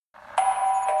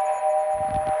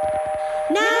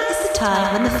Now is the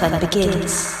time when the fun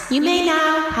begins. You may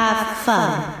now have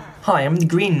fun. Hi, I'm the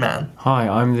Green Man. Hi,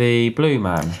 I'm the Blue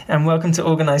Man. And welcome to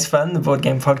Organised Fun, the board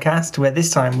game podcast, where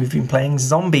this time we've been playing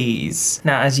Zombies.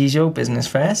 Now, as usual, business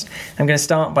first. I'm going to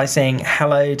start by saying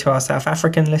hello to our South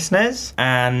African listeners,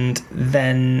 and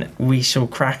then we shall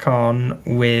crack on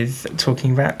with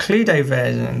talking about Cluedo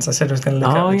versions. I said I was going to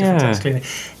look up the different types of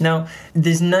Cluedo. Now,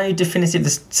 there's no definitive,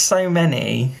 there's so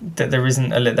many that there isn't,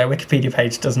 their Wikipedia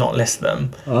page does not list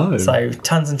them. Oh. So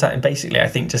tons and tons, basically I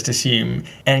think just assume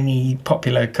any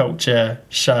popular culture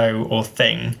show or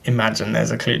thing, imagine there's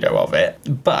a Cluedo of it.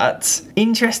 But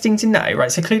interesting to know,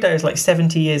 right, so Cluedo is like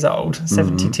 70 years old,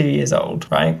 72 years old,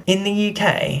 right? In the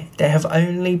UK, there have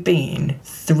only been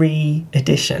 3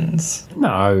 editions.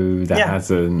 No, there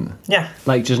hasn't. Yeah.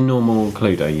 Like just normal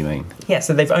Cluedo, you mean? Yeah,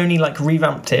 so they've only like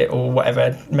revamped it or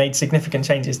whatever, made significant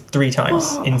changes 3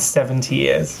 times in 70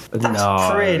 years.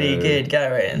 That's pretty good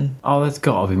going. Oh, there's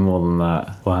got to be more than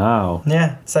that. Wow.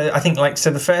 Yeah. So I think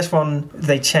the first one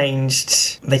they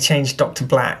changed Dr.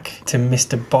 Black to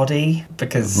Mr. Body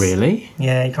because Really?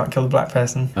 Yeah, you can't kill the black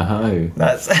person. Oh.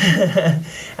 That's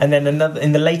and then another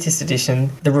in the latest edition,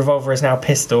 the revolver is now a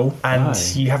pistol, and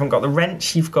you haven't got the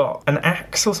wrench, you've got an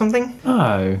axe or something.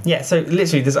 Oh. Yeah, so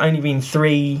literally there's only been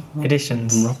 3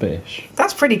 editions. Rubbish.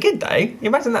 That's pretty good though.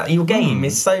 Imagine that your game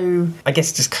is so, I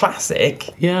guess, just classic.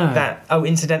 Yeah. That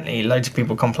incidentally, loads of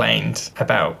people complained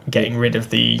about getting rid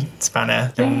of the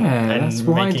spanner. Yeah, and that's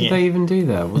why did they even do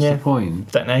that? What's the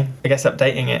point? Don't know. I guess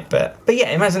updating it, but yeah,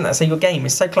 imagine that. So your game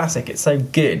is so classic, it's so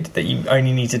good that you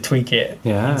only need to tweak it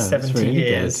in 70 really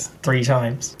years 3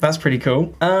 times. That's pretty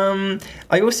cool.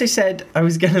 I also said I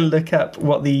was going to look up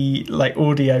what the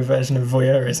audio version of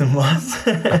voyeurism was.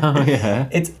 Oh yeah.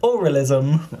 It's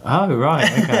oralism. Oh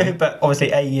right. Okay. But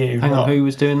obviously AU. Hang on, who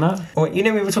was doing that? Well, we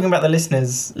were talking about the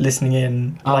listeners listening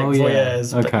in,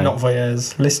 voyeurs, but not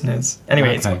voyeurs, listeners.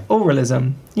 Anyway, it's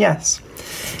oralism. Yes.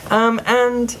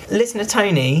 And listener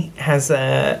Tony has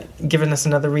given us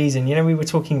another reason. We were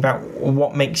talking about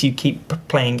what makes you keep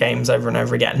playing games over and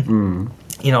over again.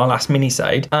 Our last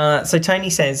mini-sode. So Tony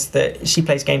says that she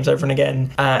plays games over and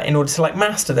again in order to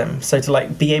master them. So to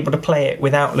be able to play it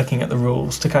without looking at the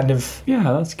rules, to kind of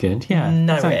that's good. Yeah,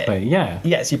 know exactly. it. Yeah.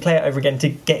 Yeah, so you play it over again to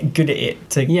get good at it.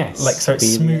 So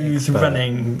it's smooth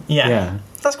running. Yeah.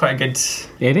 That's quite a good...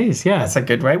 It is, yeah. That's a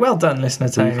good way. Well done, listener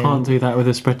Tony. You can't do that with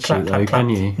a spreadsheet, though, can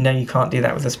you? No, you can't do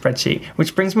that with a spreadsheet.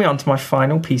 Which brings me on to my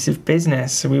final piece of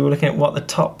business. So we were looking at what the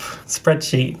top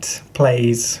spreadsheet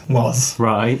plays was.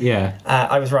 Right, yeah.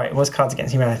 I was right. It was Cards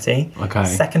Against Humanity. Okay.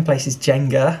 Second place is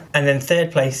Jenga. And then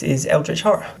third place is Eldritch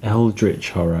Horror.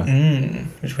 Eldritch Horror.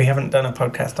 Which we haven't done a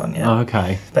podcast on yet. Oh,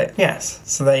 okay. But yes,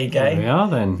 so there you go. There we are,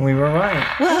 then. We were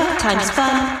right. Work times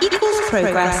fun equals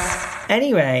progress.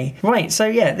 Anyway, right,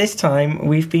 so this time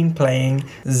we've been playing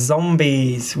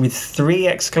Zombies with 3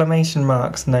 exclamation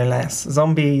marks, no less.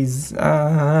 Zombies.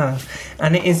 And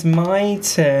it is my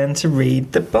turn to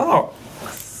read the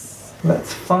box.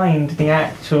 Let's find the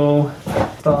actual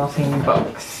starting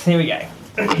box. Here we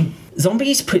go.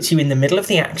 Zombies puts you in the middle of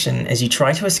the action as you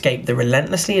try to escape the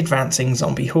relentlessly advancing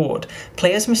zombie horde.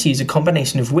 Players must use a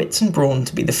combination of wits and brawn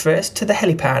to be the first to the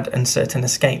helipad and certain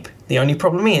escape. The only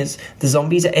problem is, the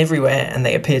zombies are everywhere and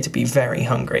they appear to be very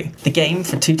hungry. The game,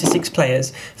 for 2 to 6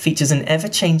 players, features an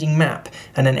ever-changing map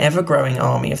and an ever-growing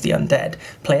army of the undead.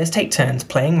 Players take turns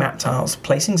playing map tiles,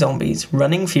 placing zombies,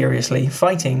 running furiously,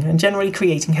 fighting, and generally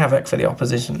creating havoc for the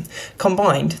opposition.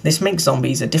 Combined, this makes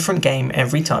Zombies a different game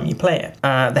every time you play it.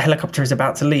 The helicopter is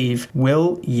about to leave.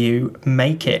 Will you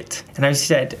make it? And as you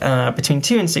said, between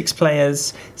 2 and 6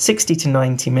 players, 60 to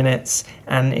 90 minutes,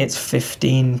 and it's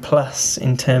 15 plus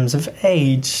in terms of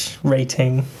age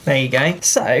rating. There you go.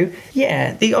 So,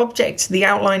 the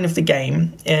outline of the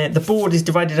game, the board is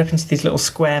divided up into these little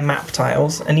square map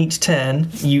tiles, and each turn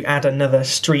you add another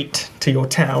street to your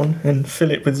town and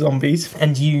fill it with zombies,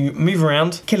 and you move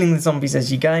around, killing the zombies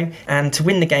as you go, and to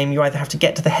win the game you either have to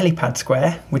get to the helipad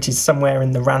square, which is somewhere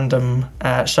in the random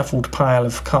shuffled pile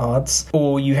of cards,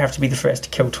 or you have to be the first to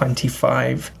kill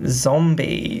 25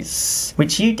 zombies,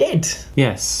 which you did.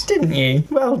 Yes. Didn't you?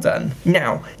 Well done.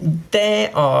 Now,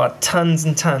 there are tons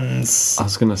and tons I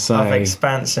was going to say of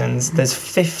expansions. There's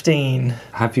 15.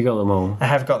 Have you got them all? I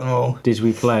have got them all. Did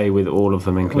we play with all of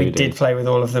them included? We did play with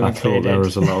all of them included. I thought there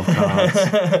was a lot of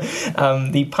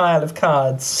cards. The pile of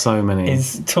cards so many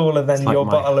is taller than your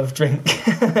bottle of drink.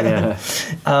 Yeah.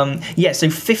 So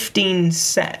 15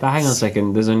 sets set. But hang on a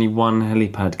second, there's only one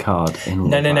helipad card in all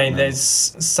No. of that, then? There's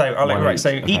so I'll One right. each, So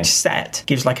okay. each set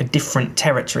gives like a different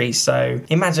territory. So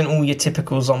imagine all your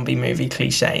typical zombie movie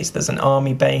cliches. There's an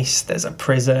army base. There's a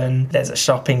prison. There's a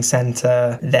shopping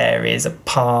centre. There is a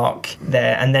park.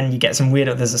 There, and then you get some weird.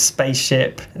 There's a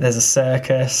spaceship. There's a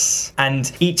circus.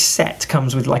 And each set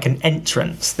comes with like an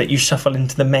entrance that you shuffle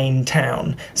into the main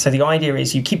town. So the idea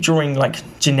is you keep drawing like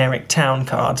generic town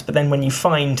cards, but then when you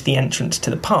find the entrance to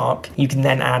the park, you can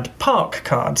then add park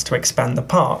cards to expand the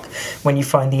park. When you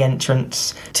find the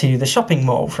entrance to the shopping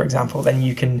mall, for example, then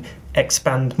you can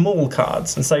expand mall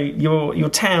cards, and so your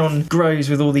town grows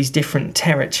with all these different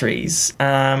territories.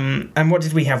 And what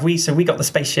did we have? We got the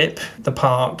spaceship, the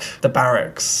park, the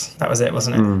barracks. That was it,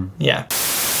 wasn't it? Yeah.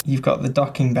 You've got the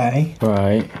docking bay.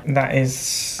 Right. That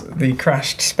is the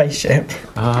crashed spaceship.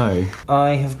 Oh.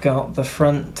 I have got the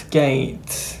front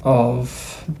gate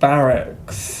of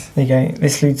barracks. There you go.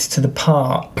 This leads to the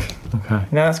park. Okay.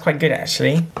 Now that's quite good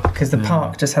actually, because the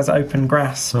park just has open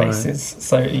grass spaces,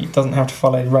 so it doesn't have to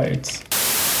follow roads.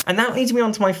 And that leads me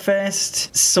on to my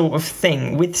first sort of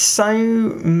thing. With so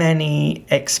many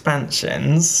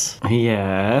expansions,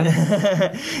 Yeah.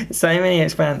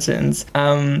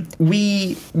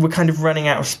 we were kind of running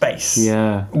out of space.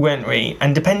 Yeah. Weren't we?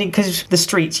 And depending, because the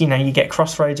streets, you get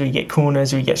crossroads or you get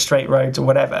corners or you get straight roads or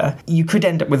whatever, you could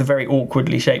end up with a very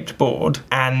awkwardly shaped board,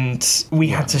 and we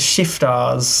had to shift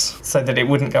ours so that it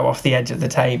wouldn't go off the edge of the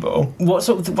table. What's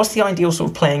the ideal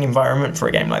sort of playing environment for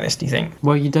a game like this, do you think?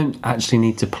 Well, you don't actually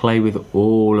need to play with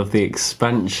all of the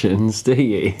expansions, do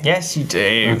you? Yes, you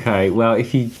do. Okay, well,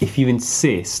 if you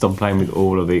insist on playing with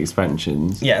all of the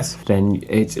expansions, Yes. then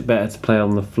it's better to play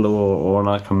on the floor or on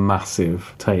like a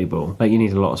massive table. Like, you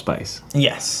need a lot of space.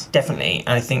 Yes, definitely. And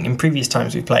I think in previous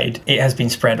times we've played, it has been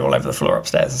spread all over the floor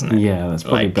upstairs, hasn't it? Yeah, that's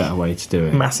probably a better way to do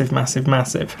it. Massive, massive,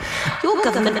 massive. Your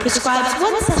government prescribes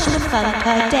one session of fun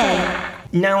per day.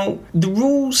 Now, the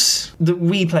rules that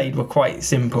we played were quite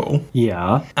simple.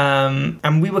 Yeah.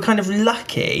 And we were kind of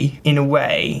lucky in a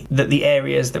way that the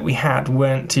areas that we had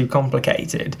weren't too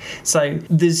complicated. So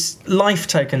there's life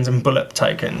tokens and bullet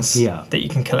tokens that you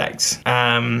can collect.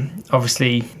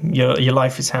 Obviously, your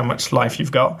life is how much life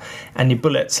you've got, and your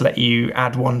bullets let you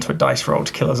add one to a dice roll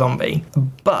to kill a zombie.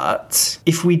 But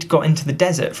if we'd got into the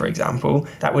desert, for example,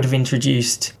 that would have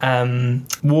introduced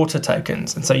water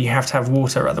tokens, and so you have to have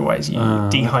water, otherwise you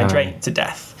dehydrate to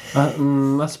death.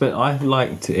 That's a bit. I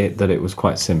liked it that it was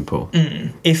quite simple.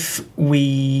 If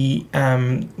we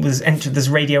there's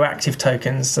radioactive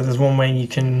tokens, so there's one way you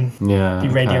can be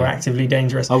radioactively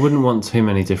dangerous. I wouldn't want too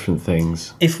many different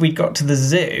things. If we got to the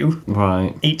zoo,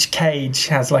 Right. each cage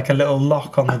has like a little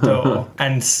lock on the door,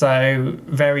 and so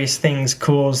various things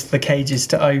cause the cages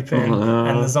to open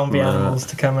and the zombie animals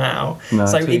to come out.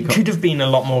 So it could have been a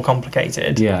lot more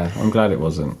complicated. Yeah, I'm glad it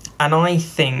wasn't. And I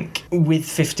think with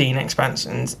 15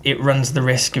 expansions, it runs the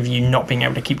risk of you not being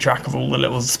able to keep track of all the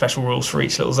little special rules for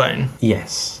each little zone.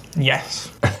 Yes. Yes.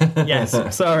 Yes.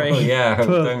 Sorry. Oh, yeah,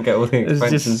 don't get all the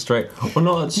expansions just- straight. Well,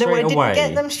 not straight No, I away. didn't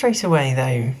get them straight away,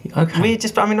 though. Okay.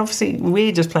 Obviously,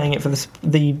 we're just playing it for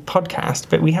the podcast,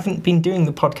 but we haven't been doing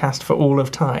the podcast for all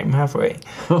of time, have we?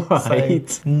 Right.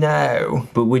 So, no.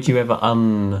 But would you ever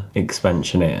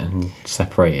un-expansion it and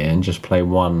separate it and just play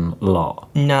one lot?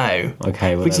 No.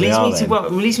 Okay, well, Which there we leads are me to then.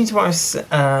 what I was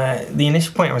the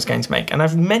initial point I was going to make, and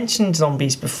I've mentioned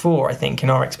zombies before. I think in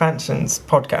our expansions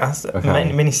podcast,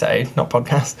 minisode, not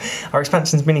podcast, our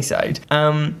expansions minisode.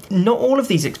 Not all of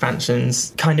these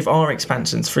expansions kind of are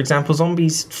expansions. For example,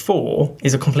 Zombies 4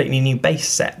 is a completely new base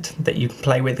set that you can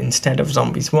play with instead of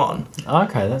Zombies 1.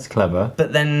 Okay, that's clever.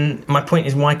 But then my point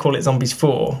is, why call it Zombies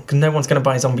 4? Because no one's going to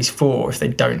buy Zombies 4 if they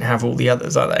don't have all the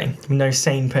others, are they? No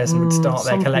sane person would start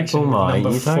their collection with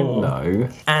number 4. Don't know.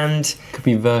 And Could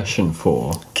be version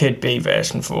 4. could be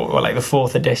version 4, or like the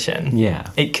 4th edition. Yeah.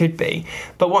 It could be.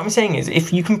 But what I'm saying is,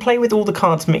 if you can play with all the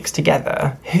cards mixed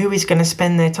together, who is going to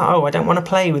spend their time? Oh, I don't want to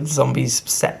play with Zombies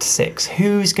set 6.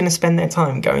 Who's going to spend their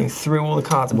time going through all the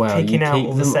cards and picking out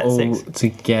all the set them all 6?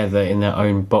 together in their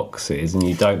own boxes, and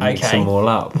you don't mix them all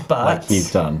up like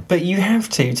you've done. But you have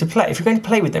to play. If you're going to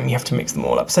play with them, you have to mix them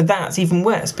all up. So that's even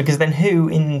worse, because then who,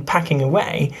 in packing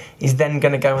away, is then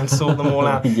going to go and sort them all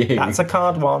out? You. That's a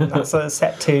card 1, that's a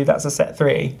set 2, that's a set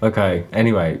 3. Okay,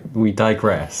 anyway, we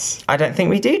digress. I don't think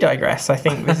we do digress. I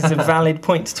think this is a valid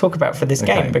point to talk about for this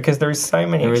game, because there is so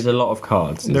many. There is a lot of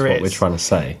cards, is There what is. we're trying to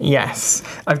say. Yes.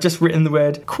 I've just written the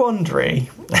word quandary.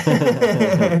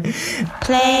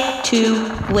 Play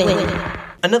to win.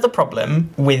 Another problem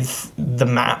with the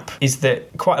map is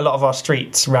that quite a lot of our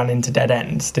streets ran into dead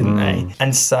ends, didn't they?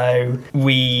 And so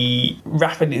the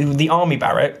army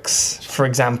barracks, for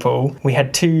example, we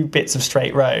had 2 bits of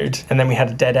straight road and then we had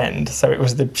a dead end. So it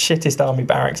was the shittest army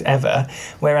barracks ever.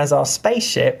 Whereas our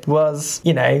spaceship was,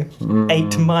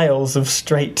 8 miles of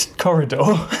straight corridor.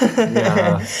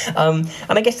 Yeah.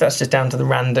 And I guess that's just down to the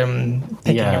random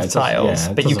picking of tiles.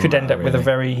 it but you doesn't could end matter, up with a really.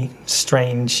 very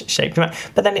strange shaped map.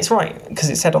 But then it's right, because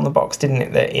it said on the box, didn't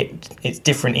it, that it's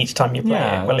different each time you play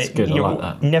Yeah, it. Well, that's good. I you're like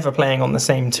that. never playing on the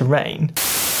same terrain.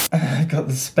 I got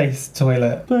the space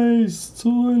toilet. Space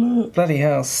toilet. Bloody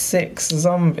hell, 6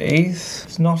 zombies.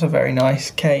 It's not a very nice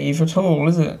cave at all,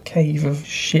 is it? Cave of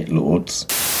shitlords.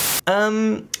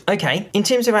 Okay. In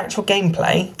terms of actual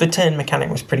gameplay, the turn mechanic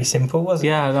was pretty simple, wasn't it?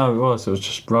 Yeah, no, it was. It was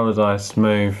just roll a dice,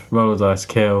 move, roll a dice,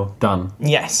 kill, done.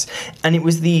 Yes. And it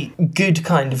was the good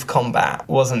kind of combat,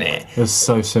 wasn't it? It was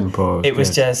so simple. It was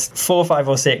good. just 4, 5,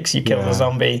 or 6, you kill Yeah, the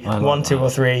zombie. I like 1, 2, that. or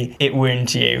 3, it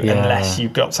wounds you Yeah. unless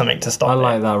you've got something to stop I it.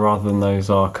 like that rather than those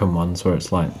Arkham ones where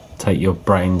it's like take your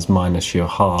brains minus your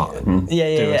heart and Yeah,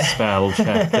 yeah, do yeah. a spell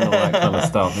check and all that kind of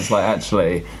stuff. It's like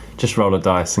actually just roll a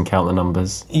dice and count the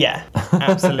numbers. Yeah,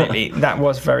 absolutely. That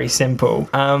was very simple.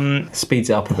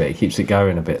 Speeds it up a bit, it keeps it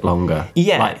going a bit longer.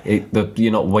 Yeah. Like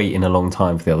you're not waiting a long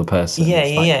time for the other person. Yeah,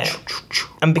 It's like, yeah.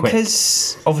 And quick.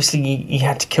 because obviously you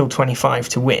had to kill 25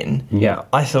 to win, Yeah.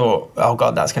 I thought, oh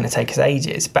god, that's going to take us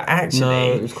ages. But No, it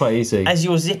actually, was quite easy. as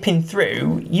you're zipping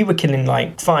through, you were killing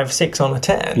like 5, 6 on a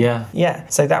turn. Yeah. Yeah,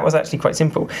 so that was actually quite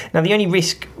simple. Now, the only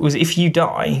risk was if you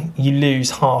die, you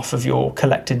lose half of your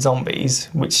collected zombies,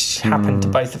 which happened to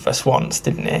both of us once,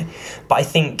 didn't it? But I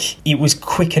think it was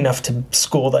quick enough to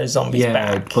score those zombies Yeah,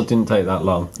 back. but didn't take that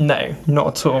long. No, not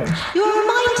at all. You are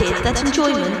reminded that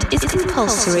enjoyment is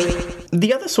compulsory.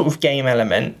 The other sort of game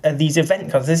element are these event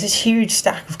cards. There's this huge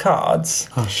stack of cards.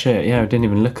 Oh shit, yeah, I didn't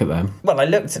even look at them. Well, I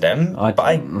looked at them, I but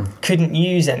I didn't. couldn't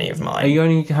use any of Oh, mine. you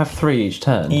only have 3 each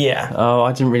turn? Yeah. Oh,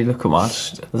 I didn't really look at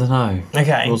much. I don't know. Okay.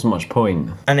 There wasn't much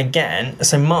point. And again,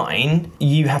 so mine,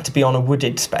 you have to be on a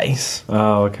wooded space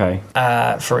Oh, okay.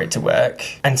 for it to work.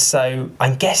 And so I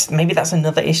guess maybe that's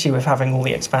another issue with having all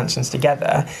the expansions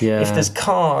together. Yeah. If there's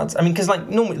cards, I mean, because like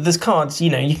normally there's cards,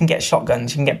 you can get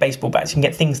shotguns, you can get baseball bats, you can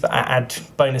get things that add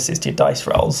bonuses to your dice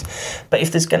rolls. But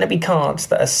if there's going to be cards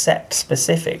that are set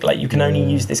specific, like you can only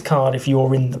use this card if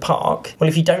you're in the park, well,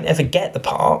 if you don't ever get the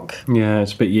park, Yeah,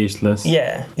 it's a bit useless.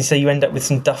 yeah, so you end up with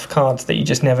some duff cards that you're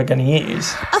just never going to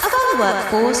use. A fun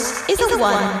workforce is a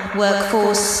one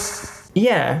workforce.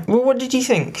 Yeah, well, what did you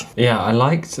think? Yeah, I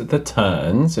liked the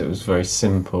turns. It was very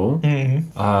simple.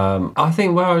 I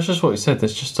think, well, it's just what you said.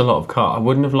 There's just a lot of cards. I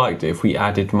wouldn't have liked it if we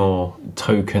added more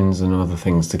tokens and other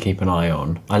things to keep an eye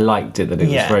on. I liked it that it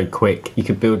Yeah. was very quick. You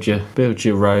could build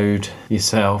your road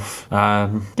yourself. Yeah,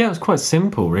 it was quite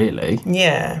simple, really.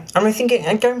 Yeah, and I think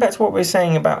and going back to what we were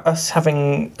saying about us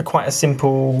having quite a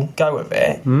simple go of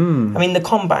it, I mean, the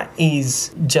combat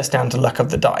is just down to luck of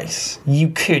the dice. You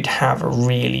could have a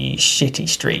really shitty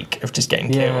streak of just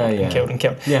getting killed and killed and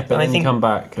killed. Yeah, but and then I think, you come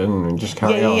back and just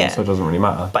carry on, so it doesn't really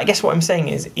matter. But I guess what I'm saying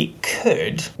is it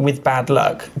could, with bad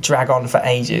luck, drag on for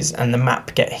ages and the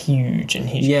map get huge and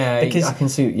huge. Yeah, because I can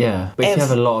see. Yeah, but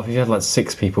if you had like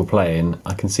 6 people playing,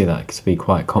 I can see that to be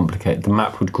quite complicated. The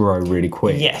map would grow really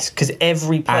quick. yes, because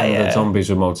every player And the zombies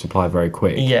would multiply very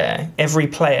quick. Yeah, every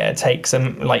player takes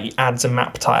adds a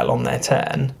map tile on their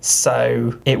turn,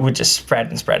 so it would just spread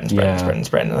and spread and spread and Yeah. spread and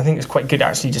spread. And I think it's quite good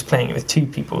actually just playing it with 2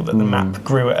 people that the map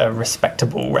grew at a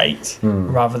respectable rate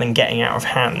rather than getting out of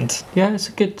hand. Yeah, it's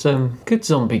a good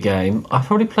zombie game. I've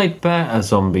probably played better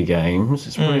zombie games.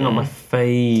 It's probably not my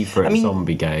favourite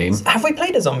zombie game. Have we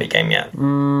played a zombie game yet?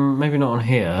 Maybe not on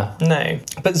here. No,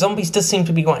 but zombies does seem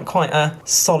to be quite a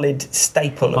solid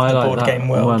staple of I the like board that game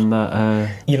world. one that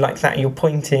You like that? You're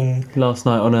pointing. Last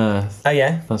Night on Earth. Oh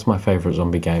yeah, That's my favourite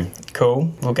zombie game.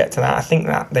 cool. We'll get to that. I think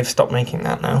that they've stopped making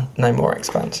that now. No more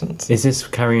expansions. Is this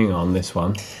carrying on, this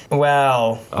one?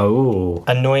 Well, Oh,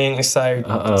 annoying. So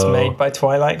it's made by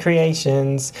Twilight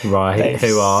Creations. right. They've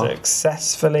Who are?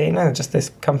 just this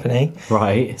company,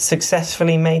 Right.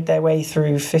 successfully made their way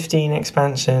through 15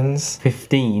 expansions,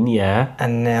 15, yeah.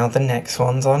 and now the next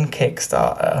one's on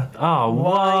Kickstarter. Oh,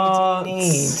 what?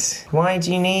 Why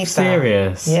do you need that?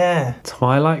 Serious? Yeah,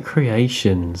 Twilight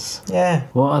Creations. yeah.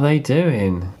 What are they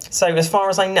doing? So as far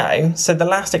as I know, so the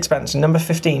last expansion, number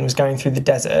 15, was going through the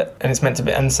desert, and it's meant to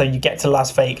be, and so you get to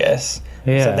Las Vegas.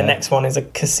 Yeah. So the next one is a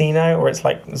casino, or it's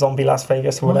like Zombie Las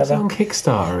Vegas or whatever. What's it on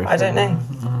Kickstarter? I don't know.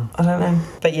 I don't know.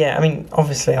 But yeah, I mean,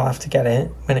 obviously I'll have to get it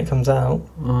when it comes out.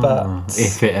 But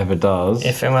If it ever does.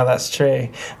 well, that's true.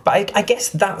 But I guess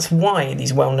that's why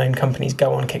these well-known companies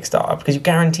go on Kickstarter, because you're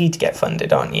guaranteed to get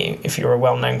funded, aren't you, if you're a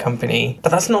well-known company?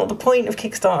 But that's not the point of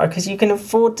Kickstarter, because you can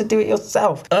afford to do it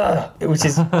yourself. Which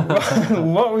is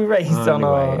what we raised on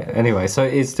our... Anyway, so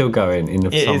it is still going in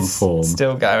It some is form.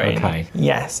 still going. Okay.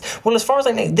 Yes. Well, as far as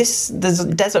I know, there's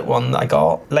a desert one that I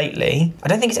got lately. I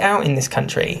don't think it's out in this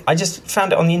country. I just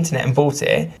found it on the internet and bought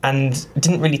it, and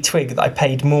didn't really twig that I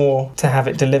paid more to have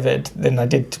it delivered than I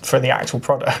did for the actual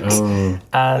product.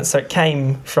 So it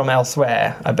came from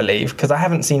elsewhere, I believe, because I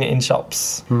haven't seen it in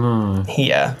shops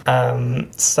here.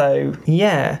 So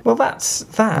yeah. Well, that's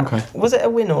that. Okay. Was it a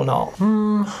win or not?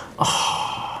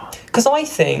 Because I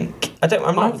think I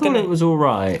thought it was all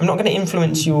right. I'm not going to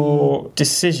influence your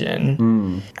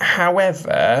decision.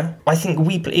 However, I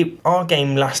think our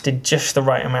game lasted just the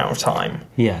right amount of time.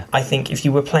 Yeah. I think if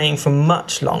you were playing for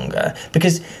much longer,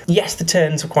 because yes, the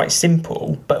turns were quite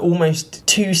simple, but almost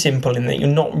too simple in that you're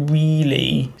not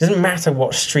really... It doesn't matter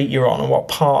what street you're on or what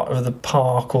part of the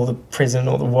park or the prison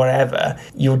or the whatever,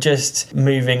 you're just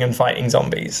moving and fighting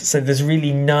zombies. So there's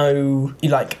really no...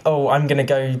 You're like, oh, I'm going to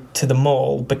go to the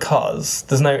mall because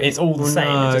there's no... It's all the same.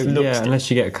 It just looks unless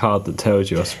you get a card that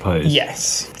tells you, I suppose.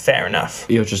 Yes, fair enough.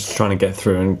 You're just trying to get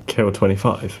through and kill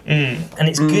 25. And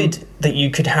it's good that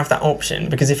you could have that option,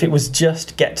 because if it was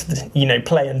just get to the,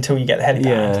 play until you get the helipad.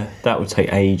 Yeah, that would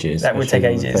take ages. That would take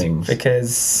especially ages, things.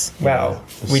 because, there's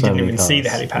we so didn't many even see the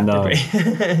cars. helipad, No.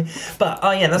 did we? But,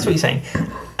 yeah, that's what you're saying.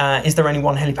 Is there only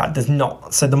one helipad? There's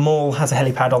not. So the mall has a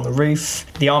helipad on the roof.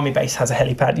 The army base has a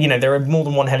helipad. There are more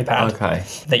than one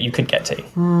helipad that you could get to.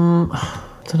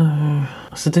 I don't know.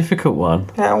 It's a difficult one.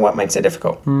 What makes it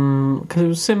difficult? Because it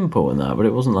was simple and that, but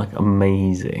it wasn't like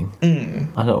amazing.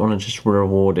 I don't want to just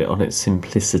reward it on its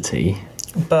simplicity.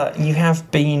 But you have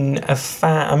been a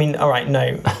fan... I mean, all right,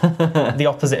 no. The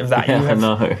opposite of that. Yeah, you have I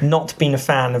know. not been a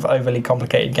fan of overly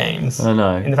complicated games. I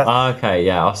know. In the past. Okay,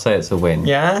 yeah, I'll say it's a win.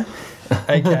 Yeah?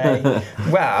 Okay.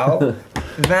 Well,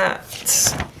 that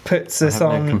puts us no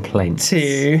on complaints.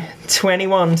 to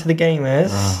 21 to the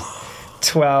gamers.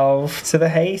 12 to the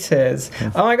haters.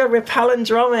 Oh my god, we're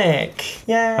palindromic.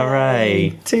 Yay.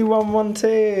 Hooray.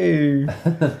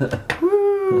 2112.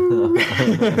 Woo.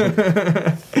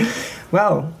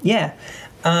 Well, yeah.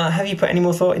 Have you put any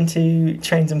more thought into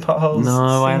Trains and Potholes?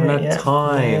 No, I haven't had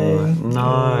time.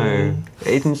 No.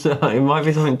 It might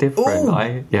be something different.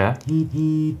 Ooh.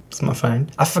 It's my phone.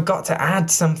 I forgot to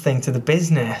add something to the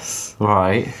business.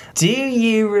 Right. Do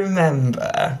you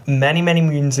remember many, many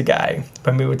moons ago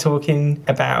when we were talking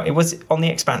about... It was on the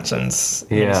expansions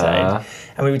episode,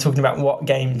 and we were talking about what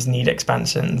games need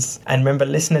expansions. And remember,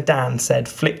 listener Dan said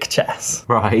Flick Chess.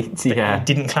 Right, He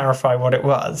didn't clarify what it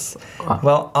was.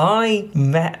 Well, I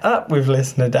met up with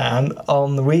listener Dan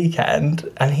on the weekend,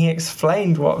 and he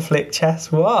explained what Flick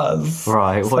Chess was.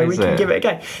 Right, so what we is can it? give it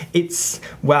a go. It's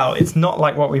not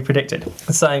like what we predicted.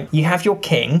 So you have your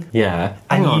king. Yeah.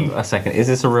 And Hang on you- a second. Is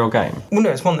this a real game? Well, no,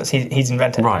 it's one that he's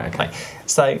invented. Right, okay.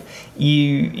 So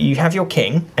you have your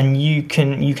king, and you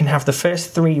can have the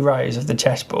first 3 rows of the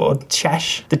chessboard.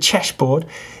 The chessboard.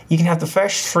 You can have the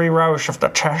first 3 rows of the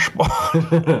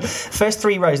chessboard. First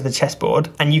 3 rows of the chessboard,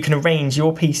 and you can arrange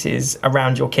your pieces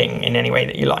around your king in any way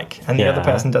that you like. And the other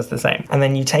person does the same. And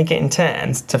then you take it in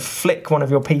turns to flick one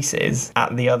of your pieces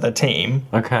at the other team,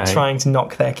 trying to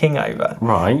knock their king over.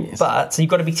 Right. But so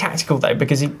you've got to be tactical though,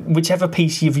 because whichever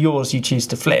piece of yours you choose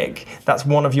to flick, that's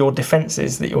one of your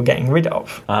defences that you're getting rid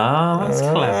of. Ah, that's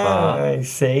clever. I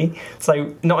see.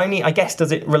 So not only, I guess,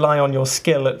 does it rely on your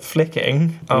skill at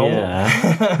flicking,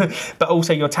 but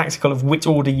also your tactical of which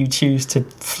order you choose to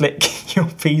flick your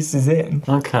pieces in.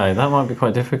 Okay, that might be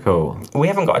quite difficult. We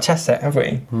haven't got a chess set, have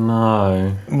we?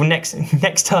 No. Well, next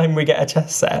time we get a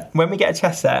chess set, when we get a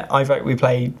chess set, I vote we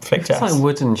play Flick Chess. It's like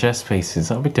wooden chess pieces.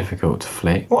 That would be difficult to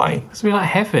flick. Why? It's be like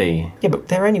heavy. Yeah, but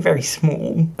they're only very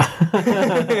small.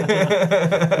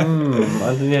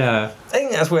 Yeah. I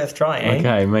think that's worth trying.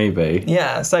 Okay, maybe.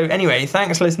 Yeah, so anyway,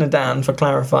 thanks listener Dan for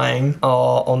clarifying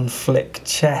our on Flick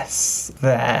Chess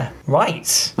there.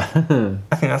 Right. I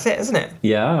think that's it, isn't it?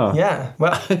 Yeah. Yeah.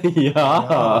 Well. Yeah.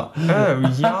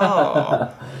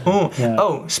 Oh, yeah.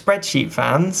 Oh, spreadsheet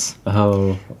fans.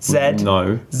 Oh. Z.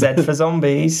 No. Z for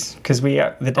zombies. because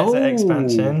the desert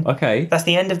expansion. Okay. That's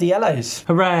the end of the yellows.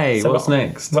 Hooray! So What's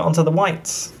next? We're onto the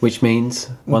whites. Which means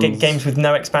Games with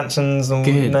no expansions and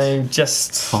Good.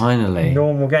 just finally.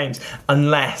 normal games,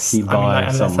 unless You buy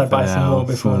unless I buy some more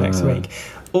something before else, next week.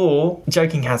 Or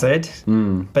Joking Hazard,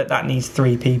 but that needs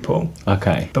 3 people.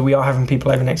 Okay. But we are having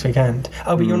people over next weekend.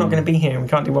 Oh, but you're not going to be here and we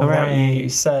can't do one without Hooray. you.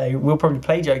 So we'll probably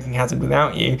play Joking Hazard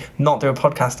without you, not do a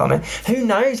podcast on it. Who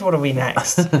knows what'll be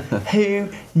next? Who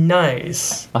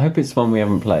knows? I hope it's one we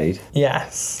haven't played.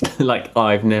 Yes. Like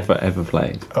I've never ever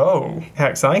played. Oh, how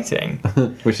exciting.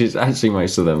 Which is actually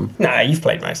most of them. No, you've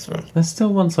played most of them. There's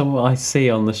still ones I see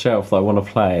on the shelf that I want to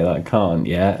play that I can't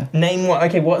yet. Name what?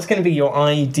 Okay, what's going to be your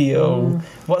ideal?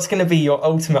 What's going to be your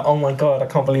ultimate? Oh my god, I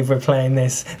can't believe we're playing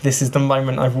this. This is the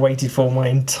moment I've waited for my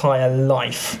entire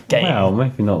life. Game. Well,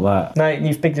 maybe not that. No,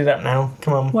 you've picked it up now.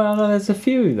 Come on. Well, there's a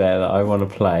few there that I want to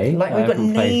play. Like I we've got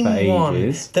haven't played name for one.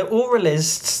 ages. The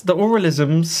oralisms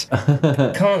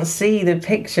can't see the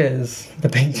pictures. The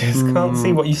pictures can't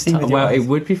see what you see with your Well, it eyes.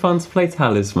 would be fun to play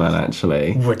Talisman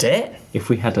actually, Would it? if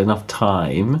we had enough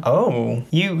time. Oh,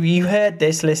 you heard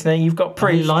this, listener. You've got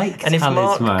proof. I like and if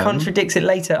Mark Talisman. contradicts it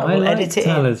later, I will like edit it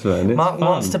Talisman. in. It's Mark fun.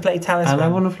 wants to play Talisman. And I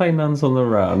want to play Nuns on the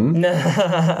Run.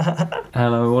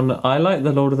 And I like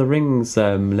the Lord of the Rings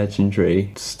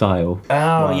legendary style.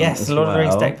 Oh one yes, as Lord of the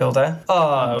Rings well. deck builder.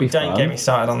 Oh, be don't fun. get me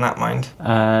started on that, mind.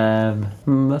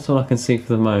 That's all I can see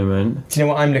for the moment. Do you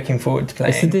know what I'm looking forward to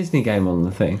playing? It's a Disney game on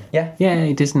the thing. Yeah.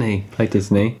 Yay, Disney. Play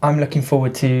Disney. I'm looking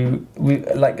forward to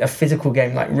like a physical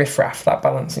game like Riff Raff, that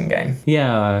balancing game.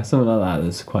 Yeah, something like that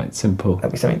that's quite simple.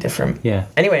 That'd be something different. Yeah.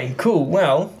 Anyway, cool.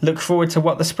 Well, look forward to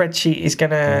what the spreadsheet is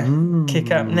going to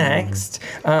kick up next.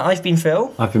 I've been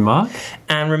Phil. I've been Mark.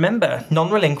 And remember,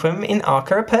 non relinquum in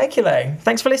arca operculo.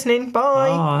 Thanks for listening. Bye.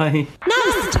 Bye.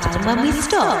 Now's the time when we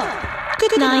stop.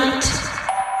 Good night.